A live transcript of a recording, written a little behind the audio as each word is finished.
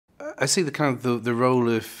I see the role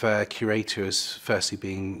of curator as firstly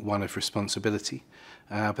being one of responsibility,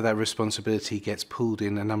 but that responsibility gets pulled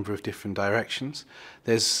in a number of different directions.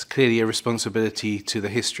 There's clearly a responsibility to the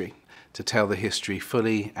history, to tell the history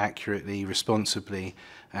fully, accurately, responsibly,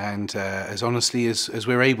 and as honestly as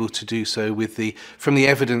we're able to do so from the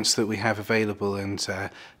evidence that we have available, and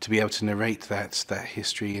to be able to narrate that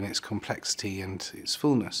history in its complexity and its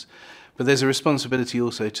fullness. But there's a responsibility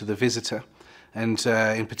also to the visitor. And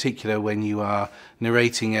in particular, when you are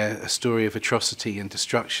narrating a story of atrocity and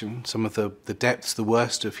destruction, some of the depths, the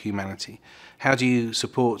worst of humanity, how do you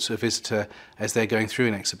support a visitor as they're going through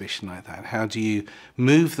an exhibition like that? How do you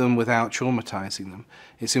move them without traumatizing them?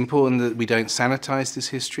 It's important that we don't sanitize this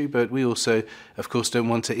history, but we also, of course, don't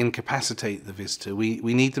want to incapacitate the visitor. We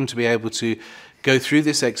need them to be able to go through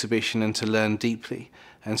this exhibition and to learn deeply.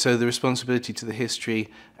 And so the responsibility to the history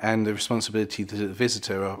and the responsibility to the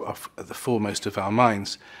visitor are the foremost of our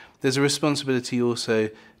minds. There's a responsibility also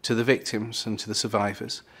to the victims and to the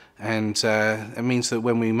survivors. And it means that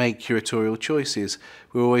when we make curatorial choices,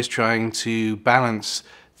 we're always trying to balance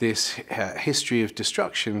this history of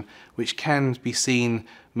destruction, which can be seen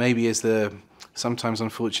maybe as sometimes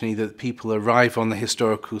unfortunately that people arrive on the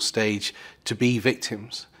historical stage to be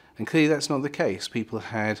victims. And clearly that's not the case. People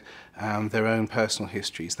had their own personal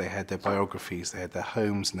histories, they had their biographies, they had their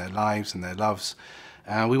homes and their lives and their loves.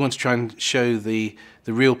 We want to try and show the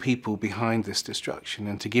real people behind this destruction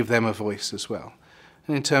and to give them a voice as well.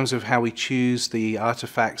 And in terms of how we choose the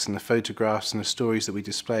artifacts and the photographs and the stories that we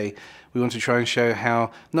display, we want to try and show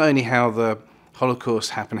not only how the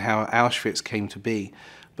Holocaust happened, how Auschwitz came to be,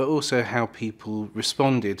 but also how people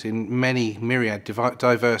responded in many myriad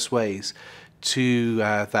diverse ways to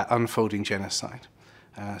that unfolding genocide.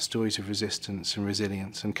 Stories of resistance and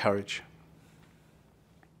resilience and courage.